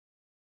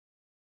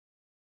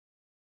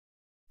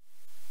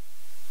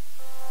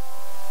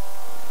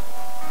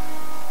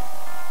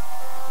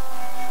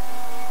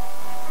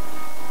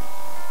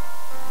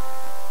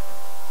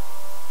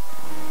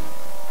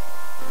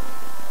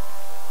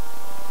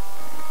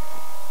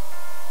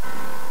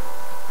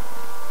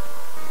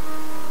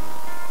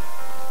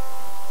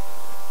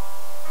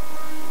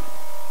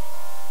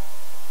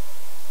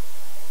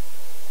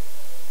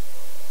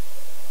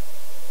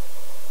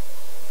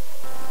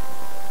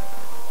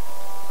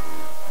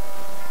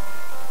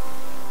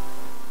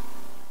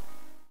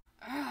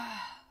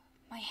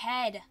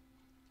dead.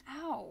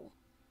 Ow.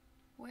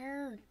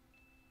 Where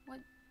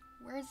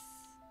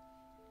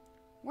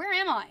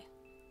am I?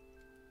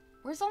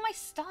 Where's all my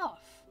stuff?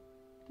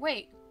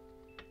 Wait.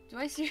 Do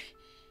I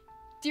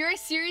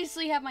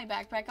seriously have my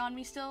backpack on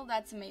me still?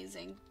 That's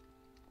amazing.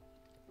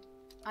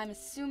 I'm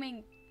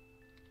assuming...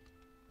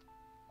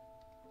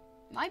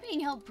 Am I being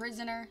held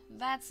prisoner?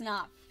 That's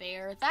not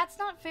fair. That's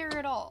not fair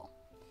at all.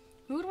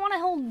 Who would want to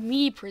hold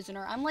me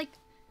prisoner? I'm, like,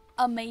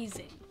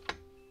 amazing.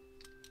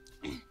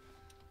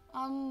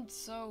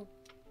 So...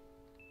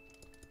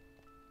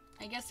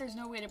 I guess there's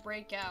no way to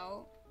break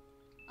out.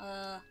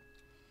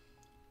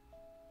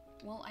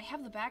 Well, I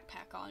have the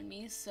backpack on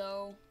me,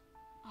 so...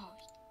 Oh,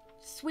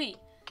 sweet.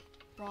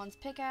 Bronze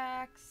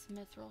pickaxe,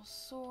 mithril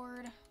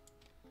sword.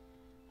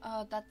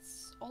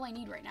 That's all I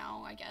need right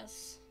now, I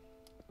guess.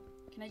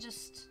 Can I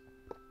just...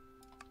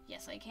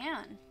 Yes, I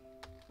can.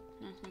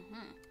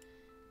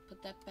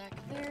 Put that back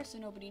there so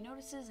nobody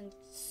notices, and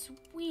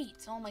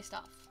sweet, all my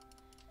stuff.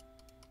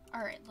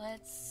 Alright,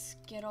 let's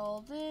get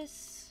all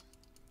this.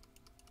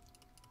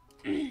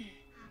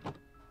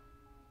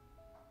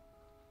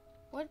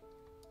 What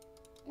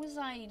was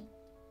I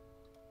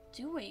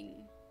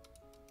doing?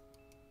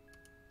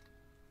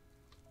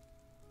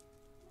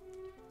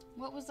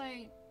 What was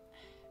I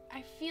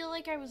feel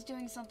like I was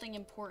doing something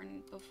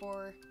important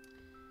before,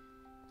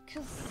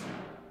 because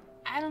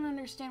I don't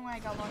understand why I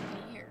got locked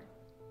in here.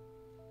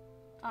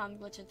 Oh, I'm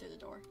glitching through the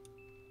door.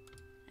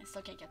 I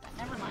still can't get that.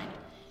 Never mind.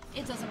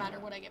 It doesn't matter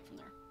what I get from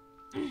there.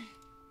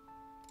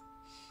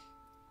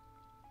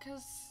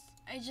 Because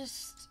I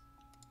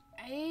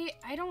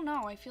don't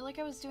know. I feel like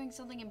I was doing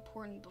something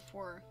important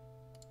before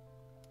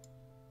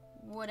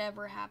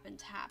whatever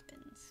happens.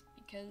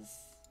 Because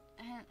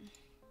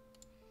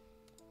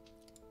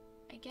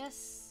I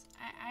guess,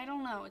 I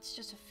don't know. It's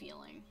just a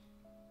feeling.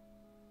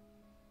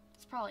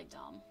 It's probably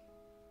dumb.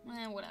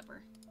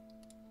 Whatever.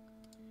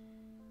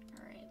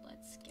 Alright,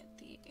 let's get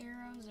the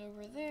arrows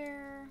over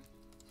there.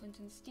 Flint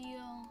and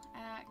steel,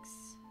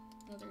 axe,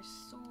 another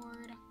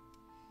sword.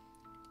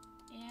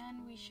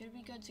 And we should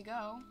be good to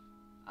go.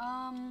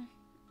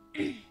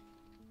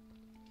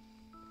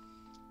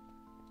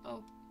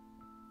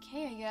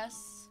 Okay, I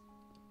guess.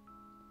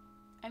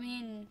 I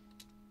mean,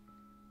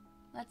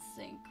 let's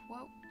think.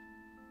 What?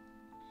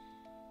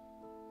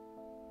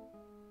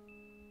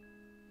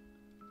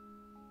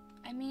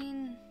 I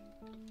mean,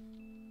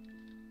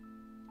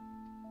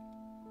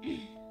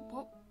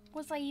 what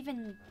was I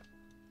even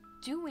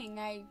doing?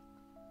 I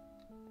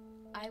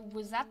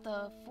was at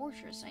the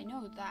fortress, I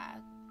know that.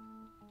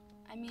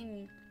 I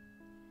mean,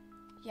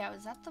 yeah, I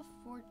was at the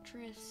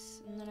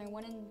fortress, and then I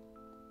went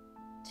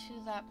into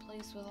that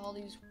place with all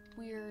these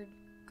weird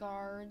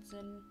guards,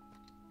 and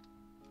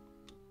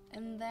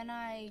then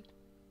I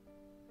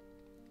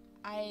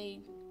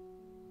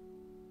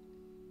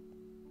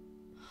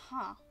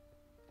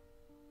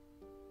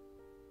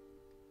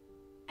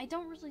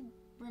don't really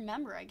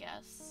remember, I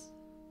guess.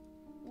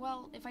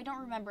 Well, if I don't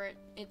remember it,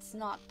 it's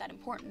not that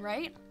important,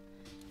 right?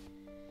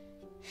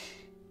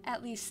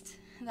 At least,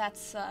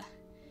 that's,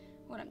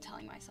 what I'm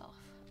telling myself.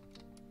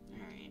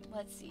 Alright,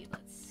 let's see.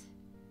 Let's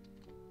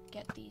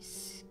get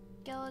these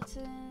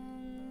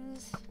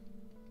skeletons.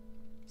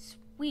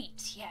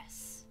 Sweet,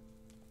 yes.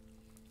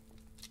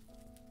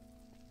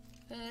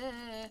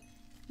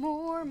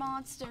 More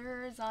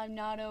monsters, I'm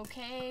not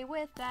okay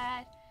with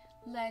that.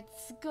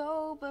 Let's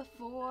go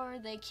before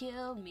they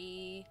kill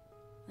me.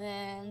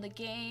 And the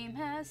game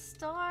has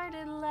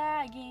started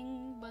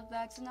lagging, but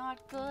that's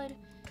not good.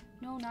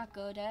 No, not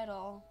good at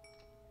all.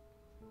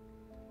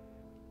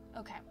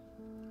 Okay.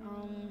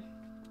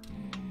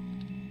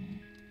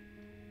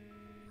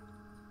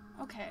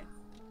 Okay.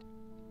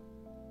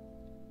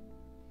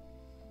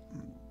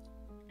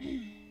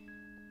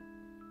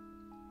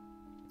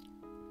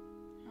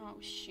 Oh,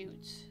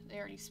 shoot. They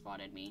already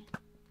spotted me.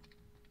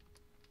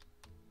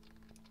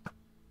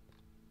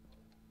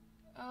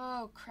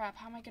 Oh, crap.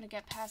 How am I gonna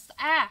get past the—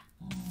 Ah!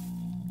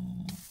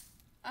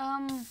 How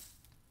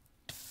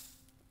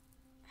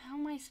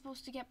am I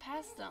supposed to get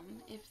past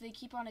them if they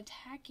keep on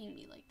attacking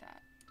me like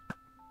that?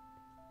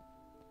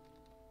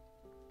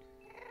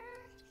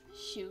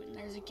 Shoot, and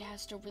there's a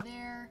ghast over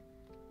there.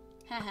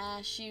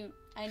 Haha, shoot.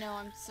 I know,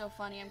 I'm so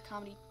funny. I'm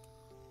comedy.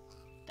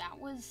 That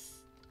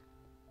was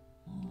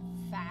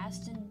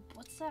fast, and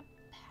what's that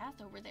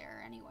path over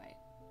there anyway?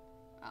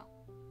 Oh.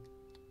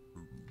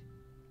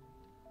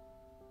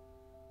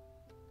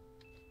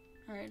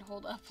 Alright,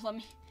 hold up.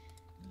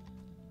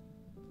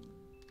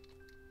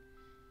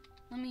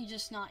 Let me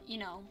just not, you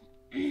know.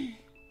 Did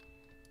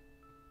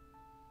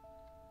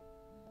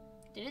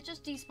it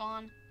just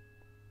despawn?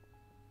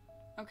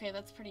 Okay,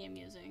 that's pretty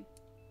amusing.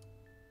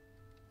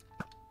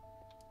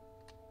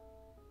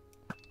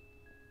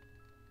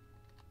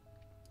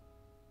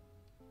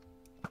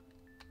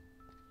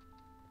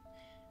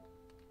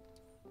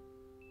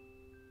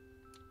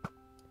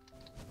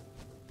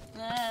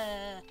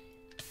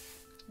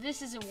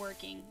 This isn't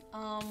working.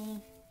 I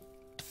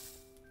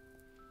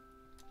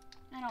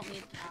don't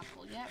need the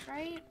apple yet,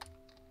 right?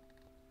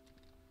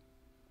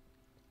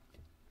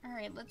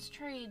 Alright, let's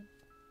trade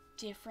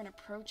different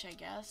approach, I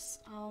guess.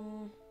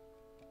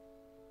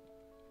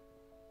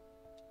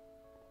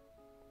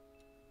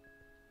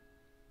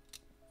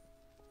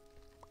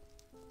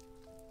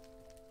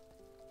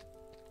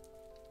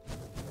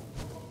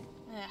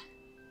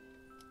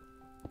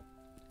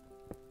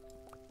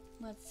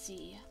 Let's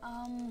see.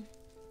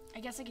 I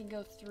guess I could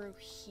go through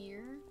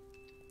here.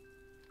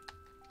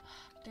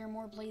 There are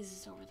more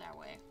blazes over that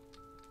way.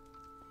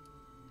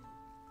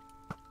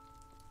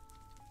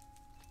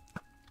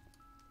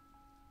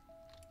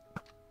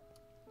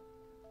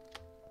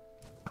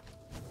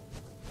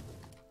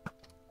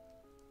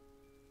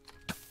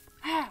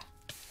 Ah!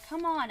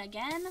 Come on,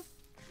 again?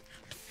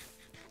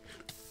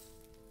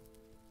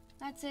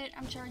 That's it,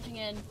 I'm charging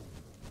in.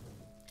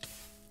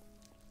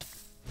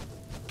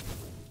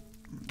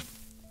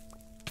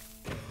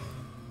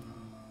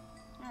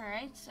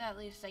 Alright, so at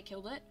least I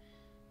killed it.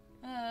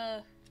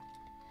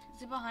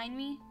 Is it behind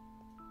me?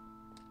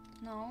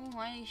 No,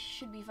 I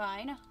should be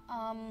fine.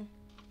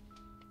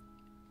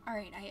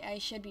 Alright, I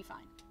should be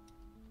fine.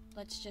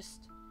 Let's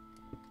just...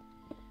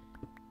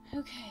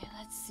 Okay,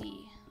 let's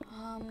see.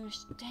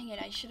 Dang it,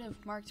 I should have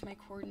marked my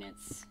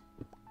coordinates.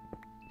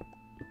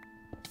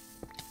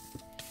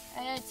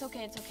 It's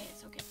okay, it's okay,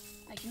 it's okay.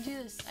 I can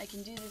do this, I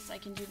can do this, I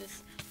can do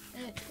this.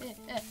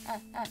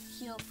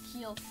 Heal,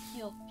 heal,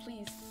 heal,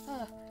 please.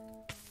 Oh,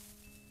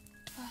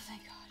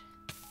 thank God.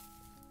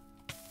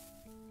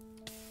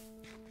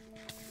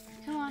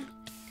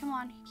 Come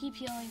on, keep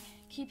healing,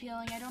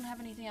 I don't have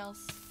anything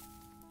else.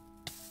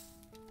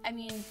 I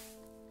mean...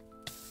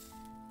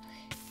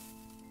 Okay.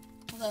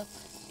 Hold up.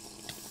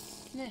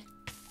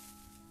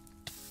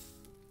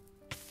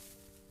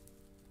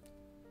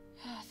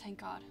 Oh, thank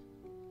God.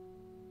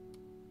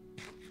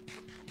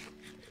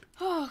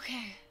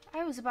 Okay,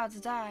 I was about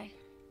to die.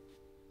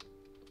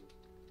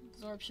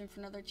 Absorption for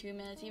another 2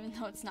 minutes, even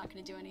though it's not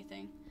going to do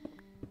anything.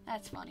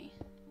 That's funny.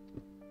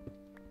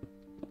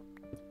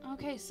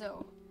 Okay,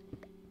 so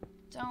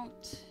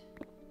don't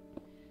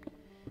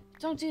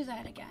do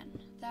that again.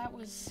 That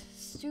was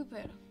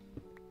stupid.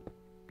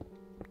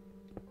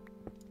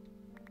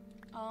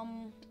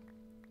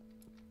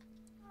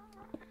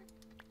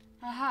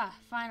 Aha,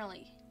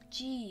 finally.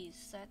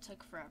 Jeez, that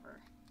took forever.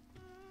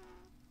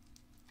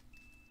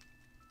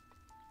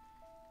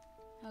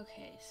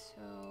 Okay,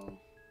 so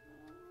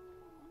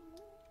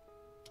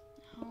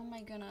how am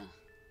I gonna...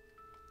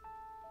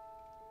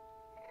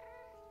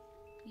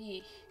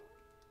 Yeesh.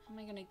 How am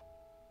I gonna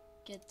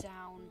get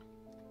down?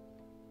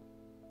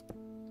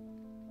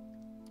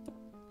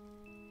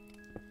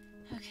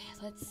 Okay,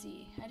 let's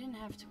see. I didn't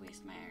have to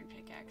waste my iron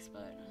pickaxe,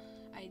 but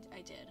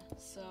I did.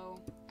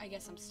 So I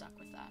guess I'm stuck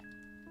with that.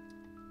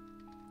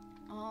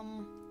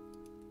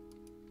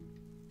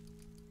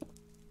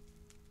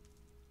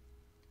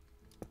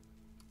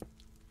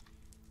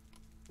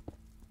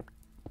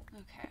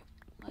 Okay,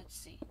 let's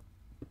see.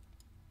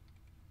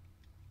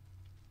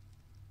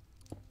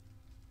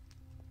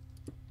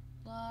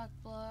 Block,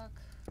 block,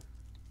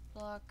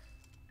 block.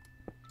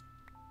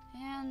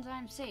 And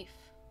I'm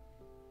safe.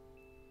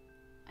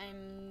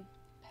 I'm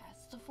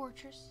past the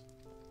fortress.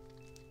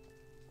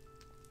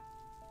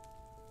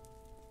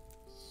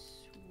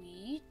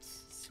 Sweet,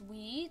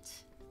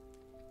 sweet.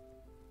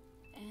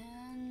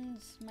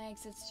 And my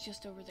exit's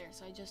just over there,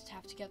 so I just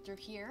have to get through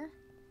here.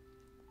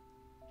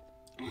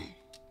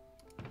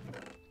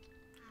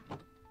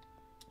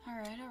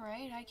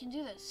 Alright, I can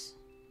do this.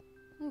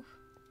 Ooh.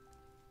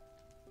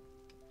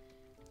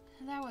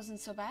 That wasn't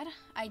so bad,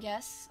 I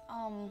guess.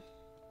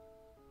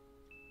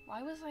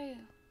 Why was I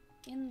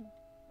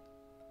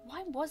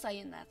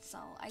in that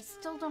cell? I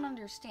still don't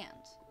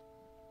understand.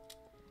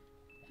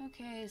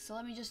 Okay, so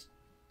let me just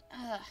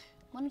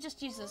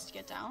use this to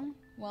get down.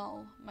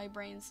 Well, my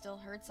brain still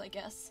hurts, I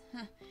guess.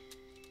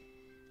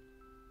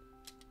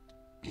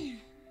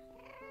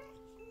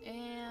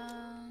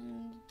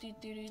 And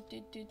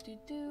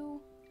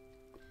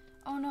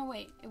oh no,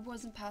 wait, it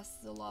wasn't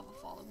past the lava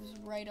fall. It was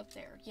right up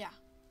there. Yeah.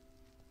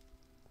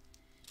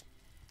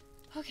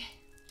 Okay.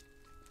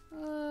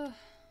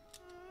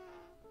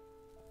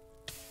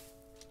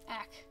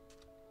 Ack.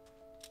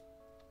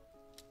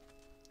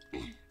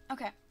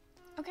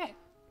 Okay.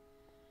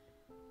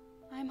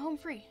 I'm home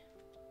free.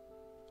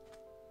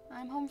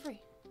 I'm home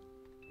free.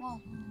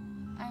 Well,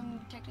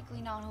 I'm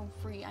technically not home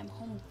free. I'm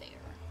home there.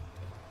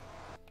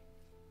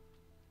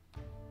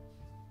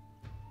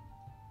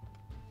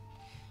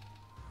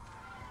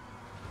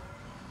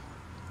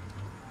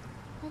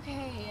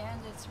 Okay,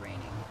 and it's raining.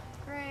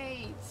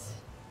 Great.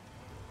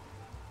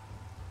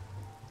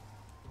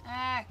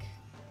 Ack.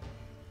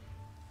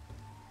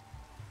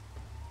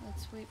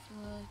 Let's wait for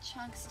the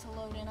chunks to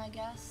load in, I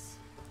guess.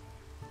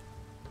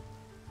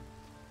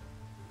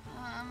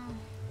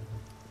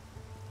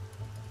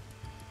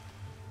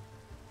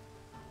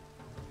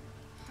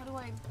 How do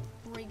I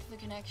break the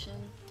connection?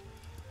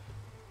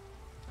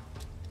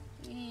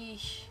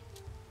 Eesh.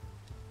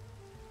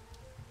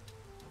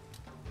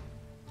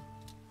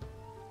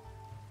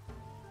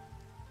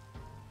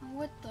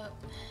 What the...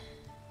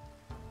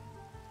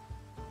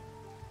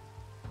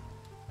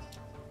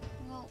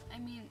 Well, I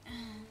mean...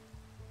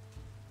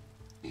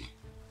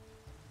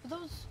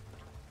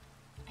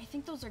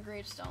 think those are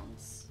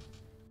gravestones.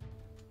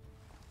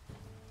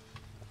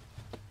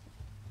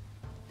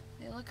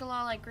 They look a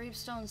lot like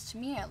gravestones to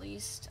me, at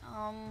least.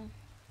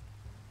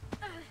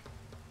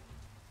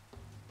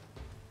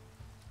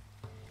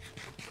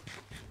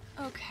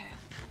 Okay.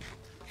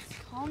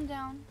 Calm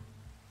down.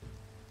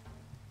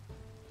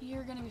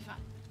 You're gonna be fine.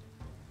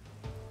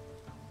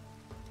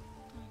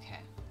 Okay.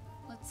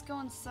 Let's go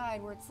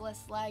inside where it's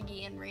less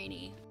laggy and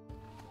rainy.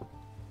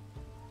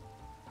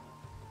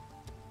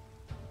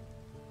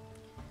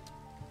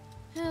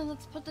 Yeah,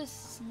 let's put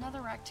this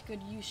netherrack to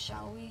good use,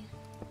 shall we?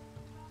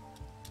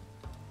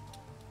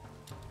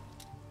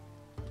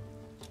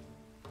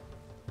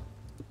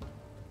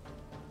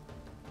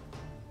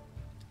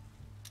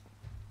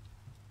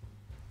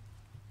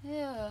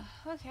 Yeah,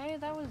 okay,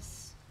 that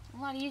was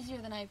a lot easier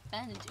than I've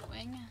been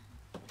doing.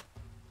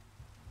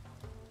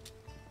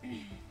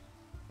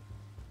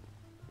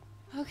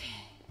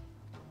 Okay.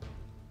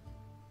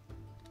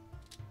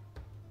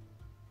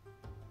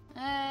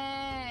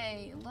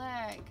 Hey,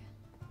 lag.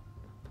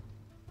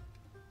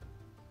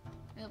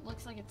 It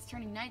looks like it's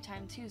turning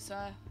nighttime too, so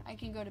I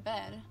can go to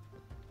bed.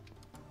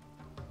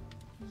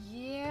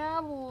 Yeah,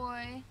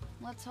 boy.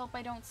 Let's hope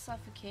I don't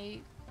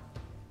suffocate.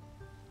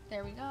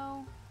 There we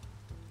go.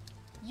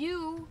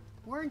 You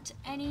weren't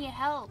any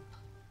help.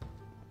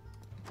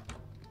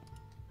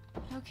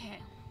 Okay.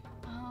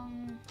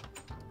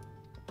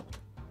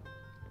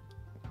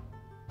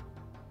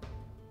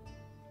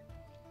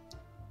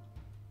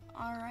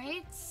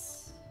 Alright.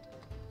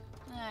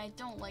 I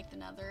don't like the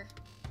nether.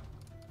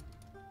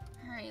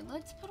 Alright,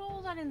 let's put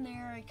all that in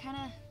there. I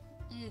kinda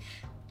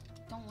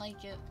don't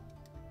like it.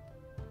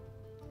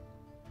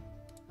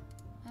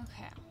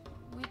 Okay.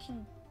 We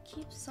can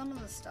keep some of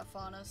the stuff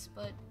on us,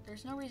 but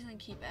there's no reason to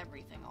keep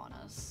everything on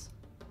us.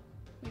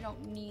 We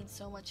don't need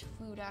so much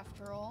food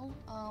after all.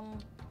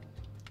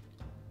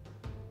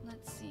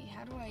 Let's see,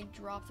 how do I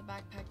drop the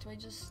backpack? Do I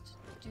just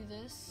do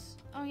this?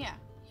 Oh yeah,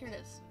 here it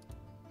is.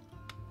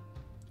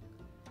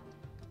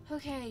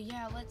 Okay,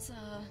 yeah, let's,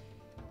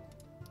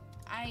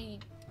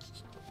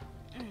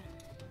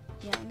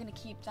 yeah, I'm gonna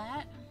keep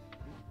that.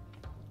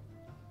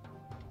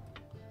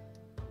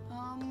 I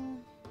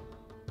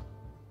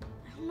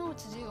don't know what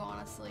to do,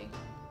 honestly.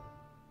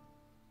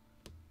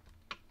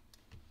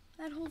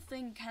 That whole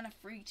thing kind of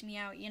freaked me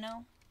out, you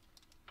know?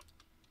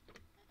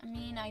 I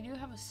mean, I do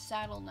have a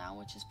saddle now,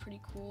 which is pretty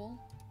cool.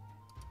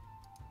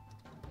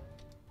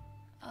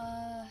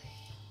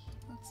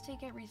 Let's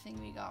take everything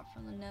we got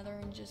from the nether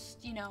and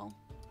just, you know,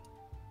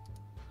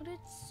 put it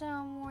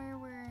somewhere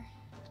where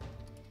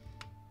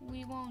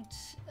we won't,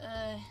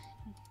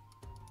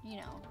 you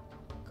know,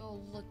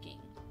 go looking.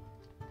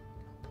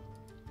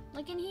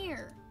 Like in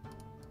here.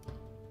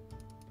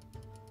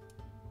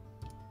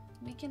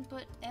 We can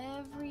put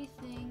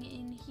everything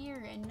in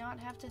here and not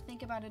have to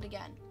think about it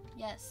again.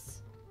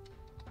 Yes.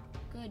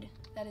 Good.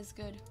 That is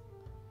good.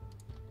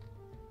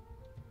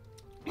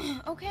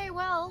 Okay,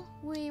 well,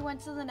 we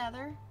went to the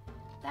nether.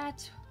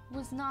 That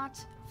was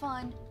not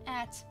fun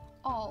at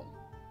all.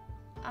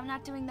 I'm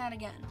not doing that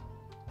again.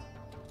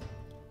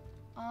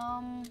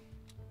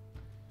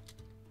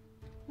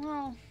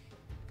 Well,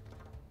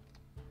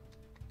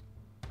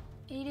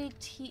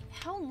 8:18.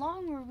 How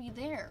long were we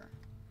there?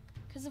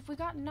 Because if we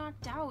got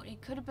knocked out,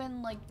 it could have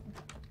been like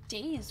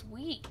days,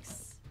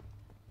 weeks.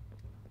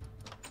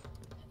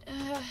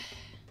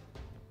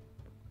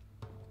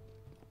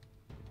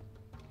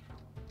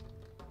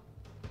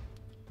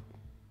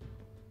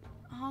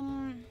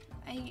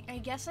 I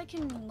guess I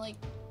can like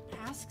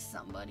ask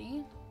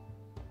somebody.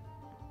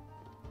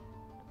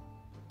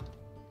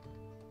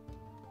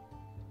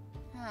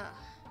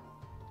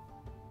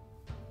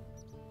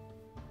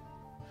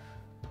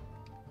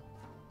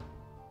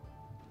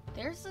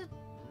 There's a...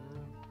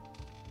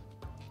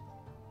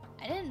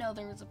 I didn't know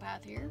there was a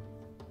path here.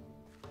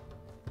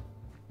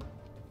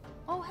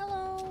 Oh,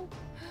 hello!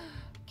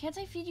 Can't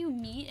I feed you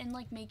meat and,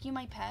 like, make you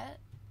my pet?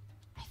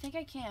 I think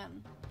I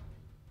can.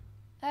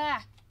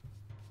 Ah!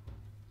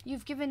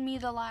 You've given me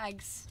the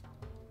lags.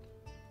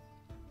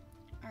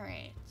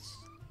 Alright.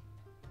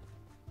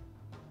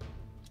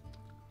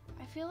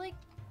 I feel like...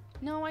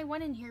 No, I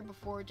went in here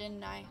before,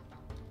 didn't I?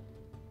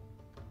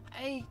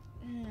 I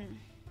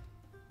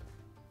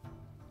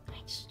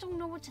just don't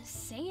know what to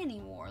say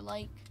anymore.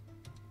 Like...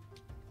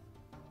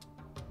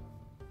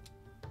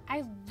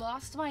 I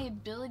lost my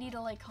ability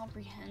to, like,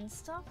 comprehend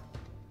stuff.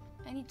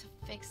 I need to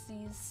fix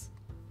these.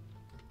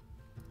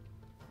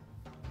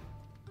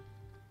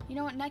 You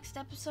know what, next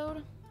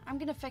episode, I'm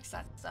gonna fix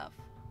that stuff.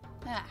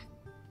 Ah.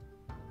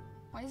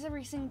 Why is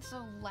everything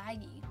so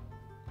laggy?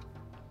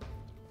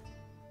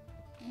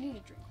 I need to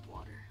drink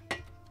water.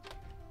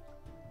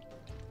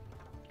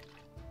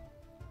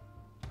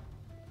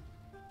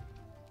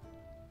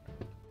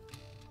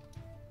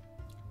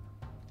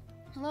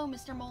 Hello,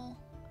 Mr. Mole.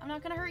 I'm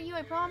not gonna hurt you,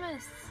 I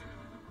promise.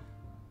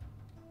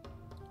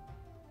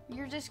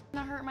 You're just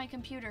gonna hurt my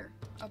computer,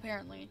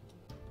 apparently.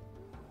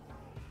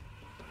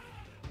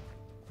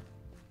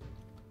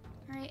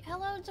 Alright,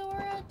 hello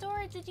Dora.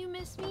 Dora, did you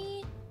miss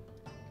me?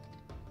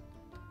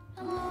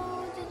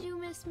 Hello, did you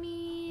miss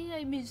me?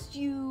 I missed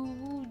you.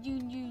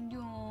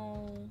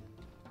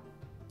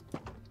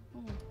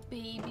 Oh,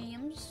 baby,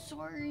 I'm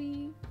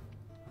sorry.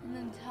 And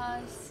then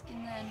Tusk,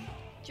 and then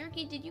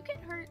Jerky, did you get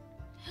hurt?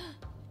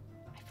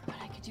 I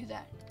forgot I could do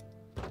that.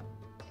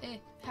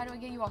 How do I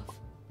get you off?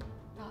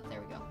 Oh,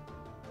 there we go.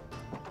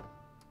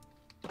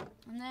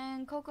 And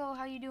then Coco,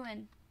 how you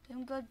doing?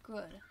 Doing good,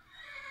 good.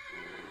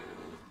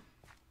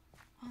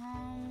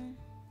 Ugh.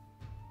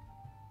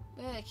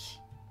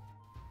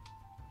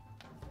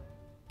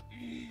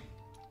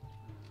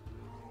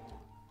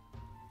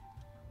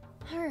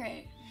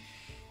 Alright.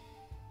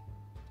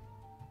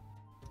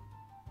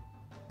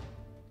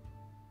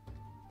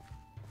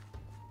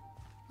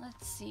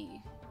 Let's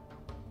see.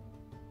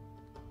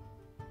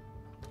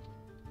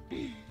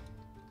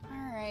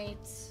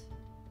 Alright.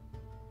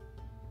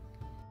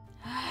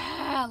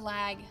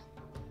 Lag.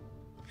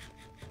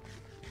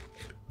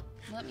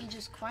 Let me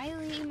just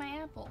quietly eat my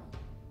apple.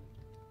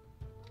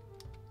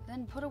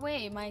 Then put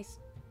away my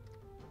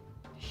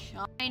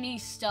shiny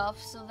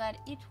stuff so that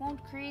it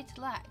won't create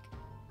lag.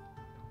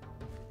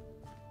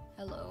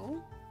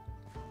 Hello?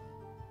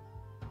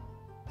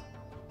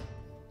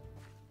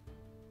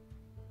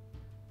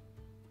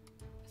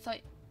 I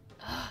thought,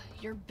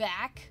 you're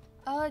back?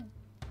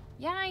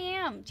 Yeah, I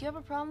am. Do you have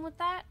a problem with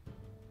that?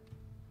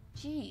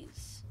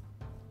 Jeez.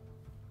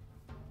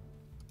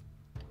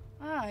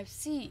 I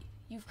see.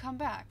 You've come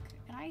back.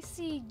 And I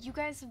see you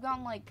guys have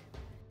gotten, like,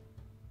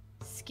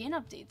 skin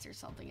updates or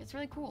something. It's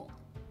really cool.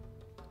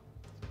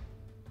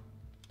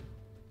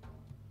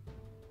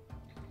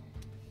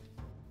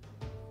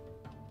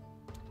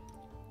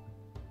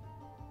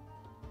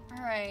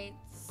 Alright,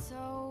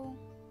 so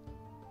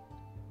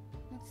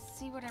let's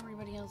see what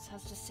everybody else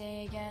has to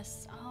say, I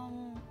guess.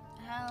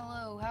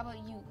 Hello, how about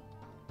you?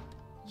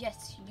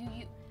 Yes,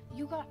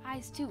 you got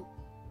eyes too.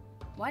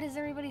 Why does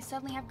everybody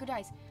suddenly have good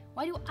eyes?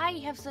 Why do I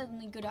have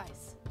suddenly good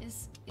eyes? It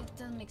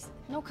doesn't make sense.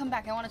 No, come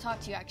back. I want to talk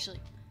to you, actually.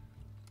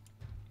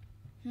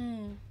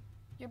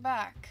 You're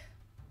back.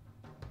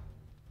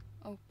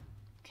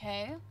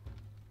 Okay.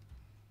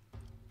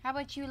 How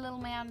about you, little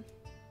man?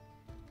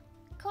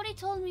 Cody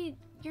told me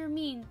you're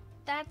mean.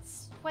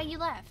 That's why you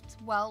left.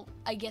 Well,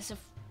 I guess if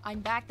I'm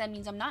back, that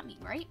means I'm not mean,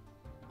 right?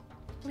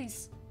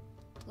 Please,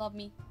 love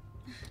me.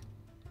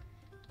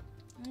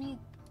 Let me...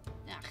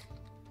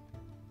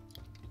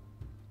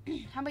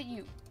 How about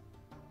you?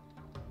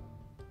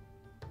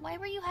 Why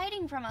were you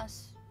hiding from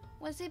us?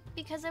 Was it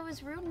because I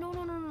was rude?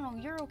 No,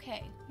 you're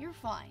okay. You're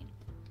fine.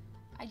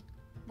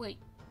 Wait.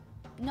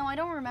 No, I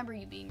don't remember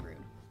you being rude.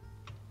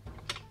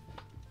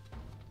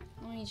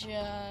 Let me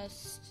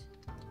just...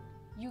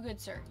 You good,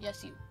 sir.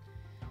 Yes, you.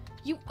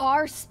 You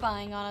are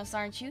spying on us,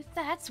 aren't you?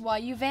 That's why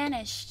you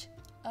vanished.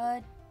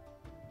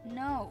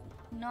 No.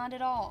 Not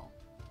at all.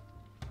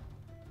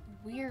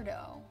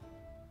 Weirdo.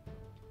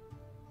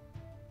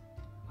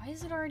 Why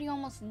is it already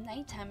almost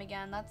nighttime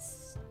again?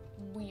 That's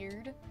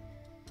weird.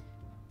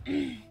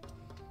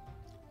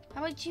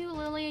 How about you,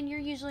 Lillian? You're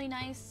usually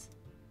nice.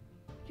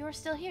 You're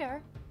still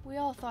here? We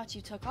all thought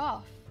you took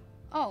off.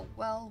 Oh,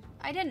 well,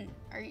 I didn't.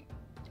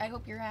 I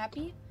hope you're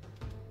happy.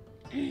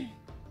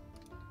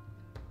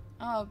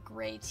 Oh,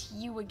 great.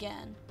 You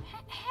again.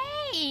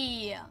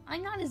 Hey!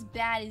 I'm not as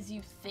bad as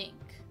you think.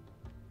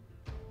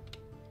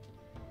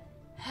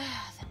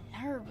 The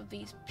nerve of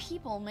these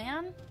people,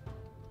 man.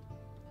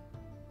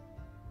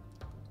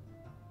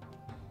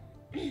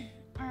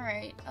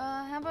 Alright,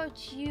 how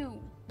about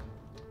you,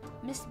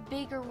 Miss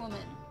Baker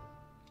Woman?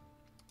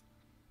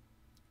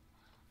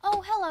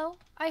 Oh, hello.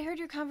 I heard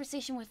your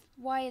conversation with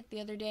Wyatt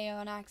the other day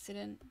on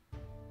accident.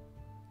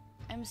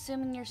 I'm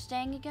assuming you're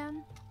staying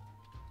again?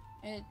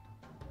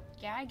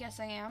 Yeah, I guess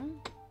I am.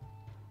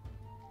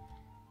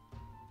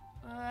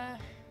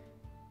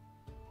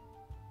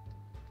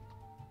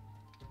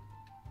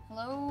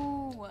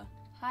 Hello?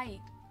 Hi.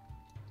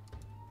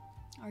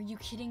 Are you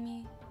kidding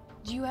me?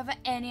 Do you have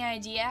any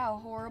idea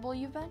how horrible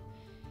you've been?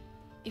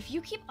 If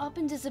you keep up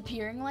and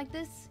disappearing like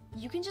this,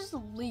 you can just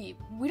leave.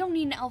 We don't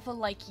need an alpha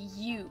like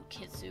you,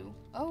 Kitzuu.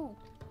 Oh,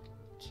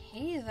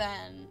 okay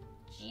then.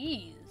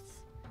 Jeez.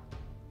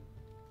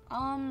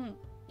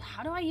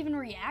 How do I even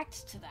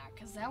react to that?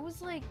 Because that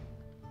was like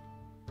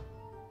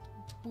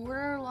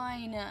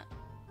borderline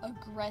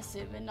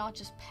aggressive and not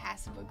just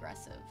passive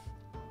aggressive.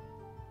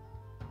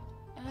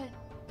 I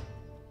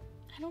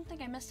don't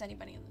think I missed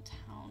anybody in the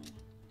town.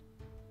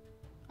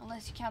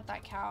 Unless you count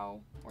that cow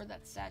or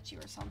that statue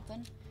or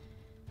something.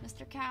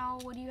 Mr. Cow,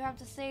 what do you have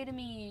to say to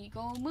me?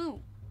 Go moo.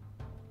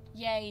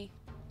 Yay.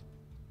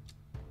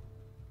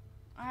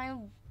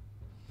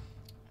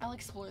 I'll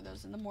explore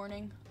those in the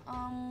morning.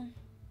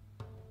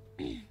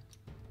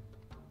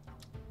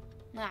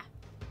 Nah.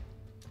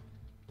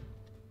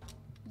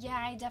 Yeah,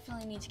 I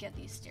definitely need to get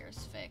these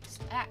stairs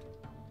fixed. Ah.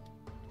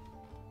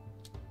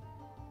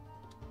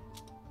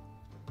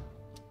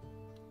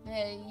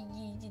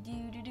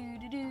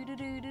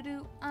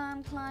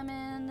 I'm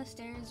climbing the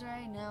stairs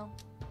right now.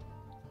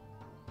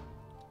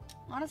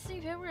 Honestly,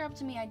 if it were up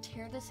to me, I'd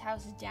tear this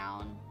house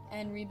down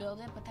and rebuild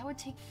it, but that would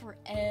take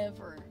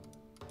forever.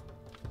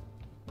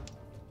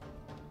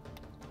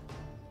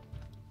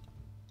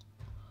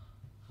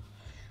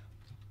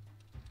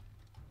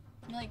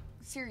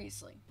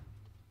 Seriously.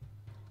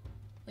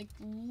 Like,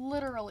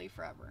 literally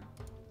forever.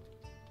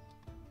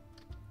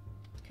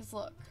 Because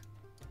look.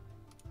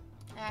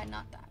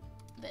 Not that.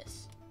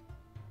 This.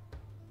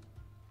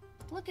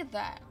 Look at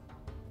that.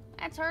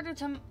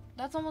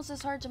 That's almost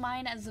as hard to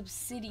mine as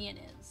obsidian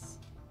is.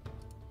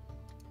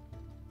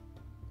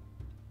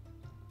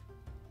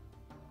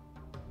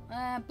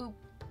 Boop.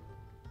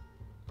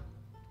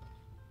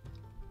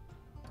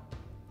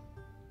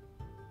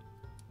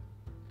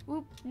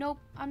 Oop, nope,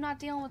 I'm not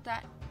dealing with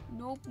that.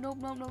 Nope, nope,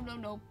 nope, nope, nope,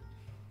 nope.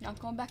 Not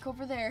going back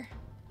over there.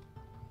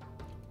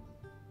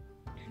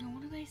 Now,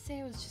 what did I say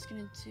I was just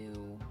gonna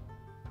do?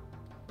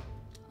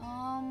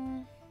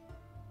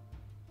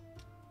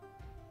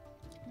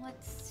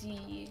 Let's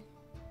see.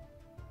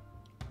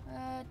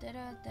 What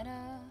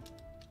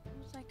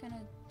was I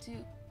gonna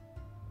do?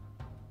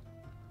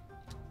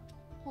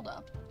 Hold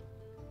up.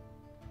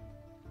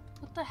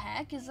 What the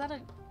heck? Is that a...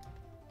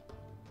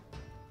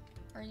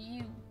 Are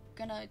you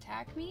gonna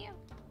attack me?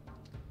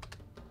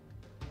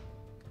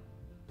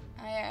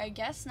 I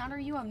guess not. Are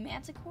you a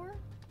manticore?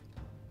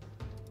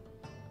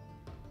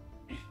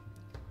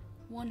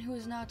 One who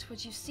is not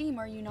what you seem,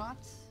 are you not?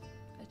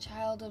 A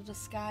child of the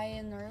sky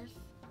and earth,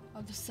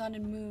 of the sun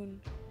and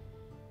moon.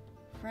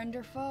 Friend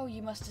or foe,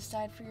 you must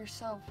decide for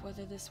yourself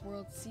whether this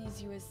world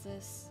sees you as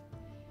this.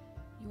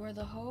 You are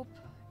the hope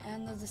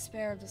and the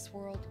despair of this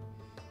world.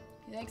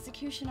 The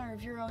executioner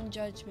of your own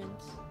judgment,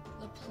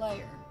 the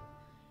player.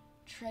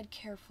 Tread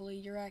carefully,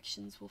 your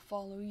actions will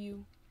follow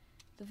you.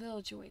 The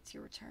village awaits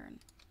your return.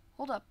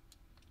 Hold up.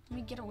 Let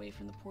me get away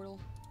from the portal.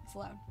 It's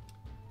loud.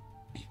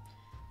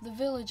 The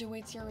village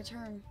awaits your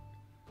return.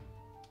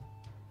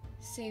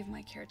 Save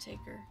my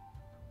caretaker.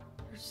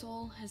 Her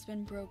soul has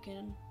been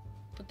broken,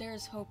 but there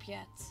is hope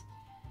yet.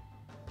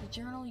 The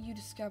journal you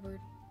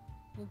discovered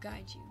will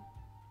guide you.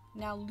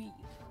 Now leave.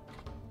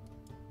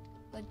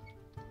 The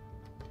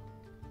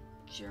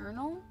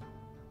journal?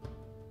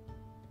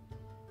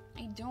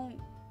 I don't...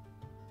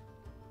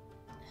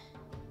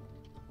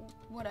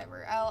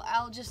 Whatever.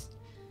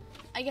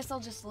 I guess I'll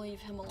just leave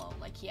him alone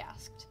like he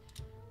asked.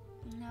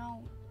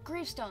 Now,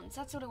 gravestones,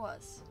 that's what it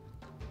was.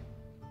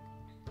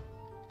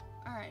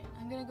 Alright,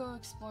 I'm gonna go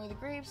explore the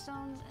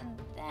gravestones,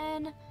 and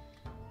then,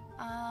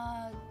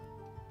 I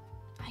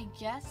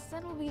guess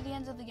that'll be the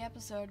end of the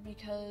episode,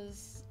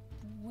 because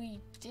we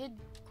did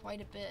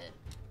quite a bit.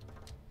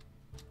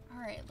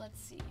 Alright,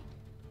 let's see.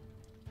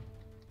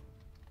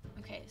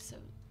 Okay, so,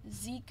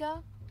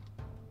 Zika.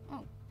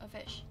 Oh, a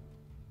fish.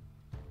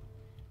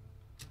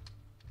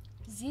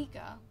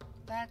 Zika,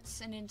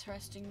 that's an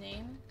interesting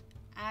name.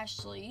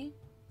 Ashley.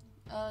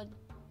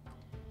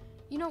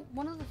 You know,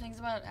 one of the things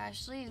about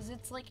Ashley is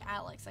it's like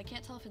Alex. I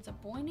can't tell if it's a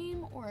boy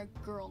name or a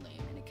girl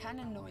name, and it kind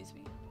of annoys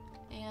me.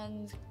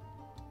 And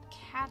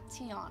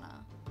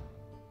Katiana.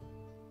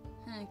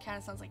 It kind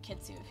of sounds like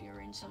Kitzuu if you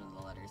arrange some of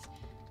the letters.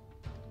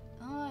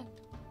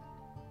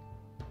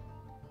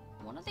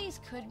 One of these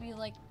could be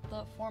like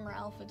the former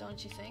alpha,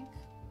 don't you think?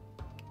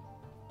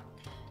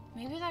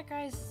 Maybe that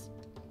guy's...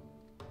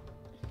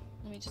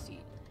 Let me just see.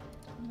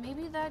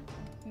 Maybe that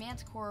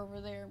manticore over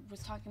there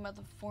was talking about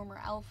the former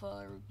alpha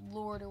or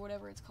lord or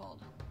whatever it's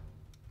called.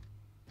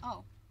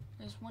 Oh,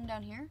 there's one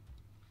down here.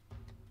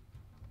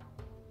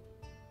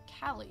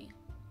 Callie.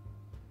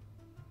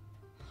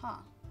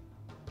 Huh.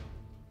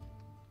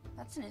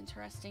 That's an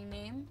interesting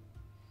name.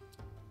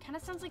 Kind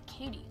of sounds like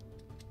Katie.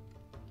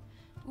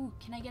 Ooh,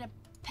 can I get a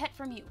pet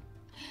from you?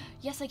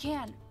 Yes, I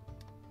can.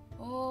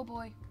 Oh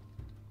boy.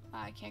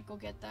 I can't go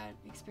get that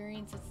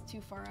experience. It's too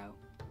far out.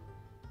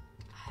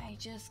 I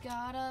just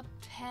got a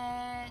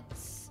pet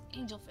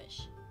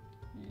angelfish.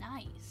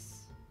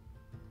 Nice.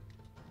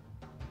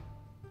 I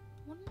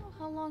wonder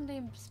how long they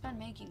spent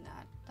making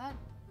that. That's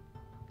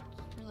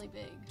really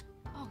big.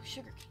 Oh,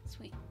 sugar cane,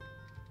 sweet.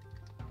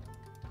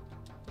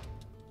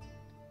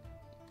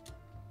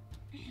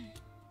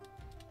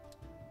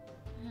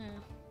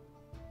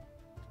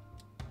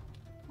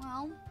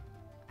 Well,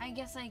 I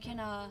guess I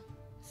can,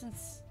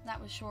 since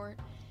that was short,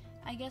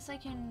 I guess I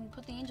can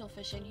put the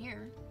angelfish in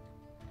here.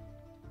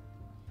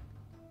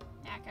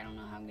 I don't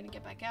know how I'm gonna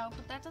get back out,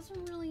 but that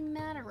doesn't really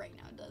matter right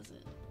now, does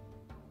it?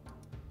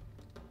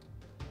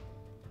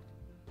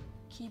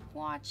 Keep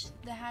watch.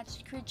 The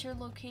hatched creature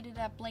located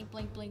at blank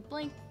blank blank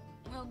blank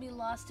will be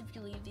lost if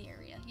you leave the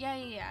area. Yeah,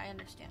 I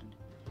understand.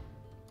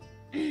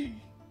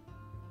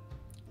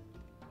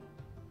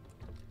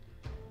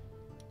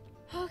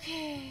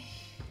 Okay.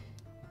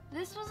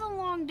 This was a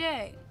long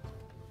day.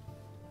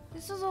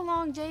 This was a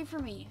long day for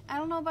me. I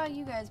don't know about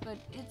you guys, but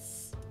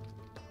it's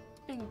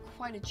been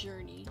quite a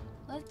journey.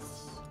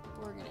 Let's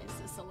organize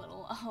this a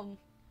little.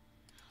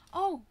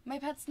 Oh, my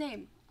pet's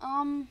name.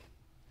 I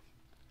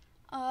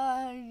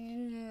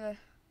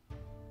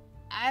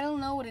don't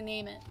know what to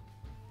name it.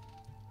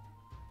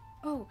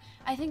 Oh,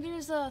 I think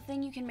there's a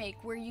thing you can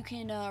make where you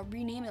can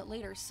rename it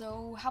later.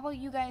 So how about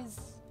you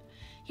guys,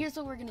 here's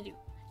what we're gonna do.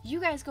 You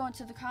guys go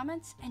into the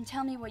comments and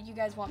tell me what you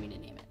guys want me to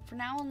name it. For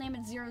now, I'll name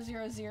it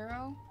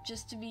 000,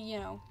 just to be, you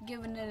know,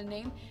 giving it a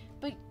name.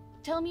 But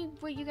tell me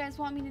what you guys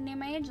want me to name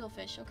my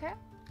angelfish, okay?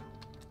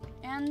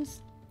 And,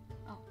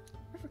 oh,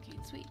 river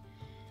cane, sweet.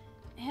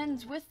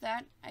 And with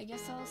that, I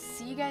guess I'll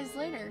see you guys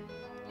later.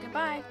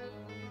 Goodbye.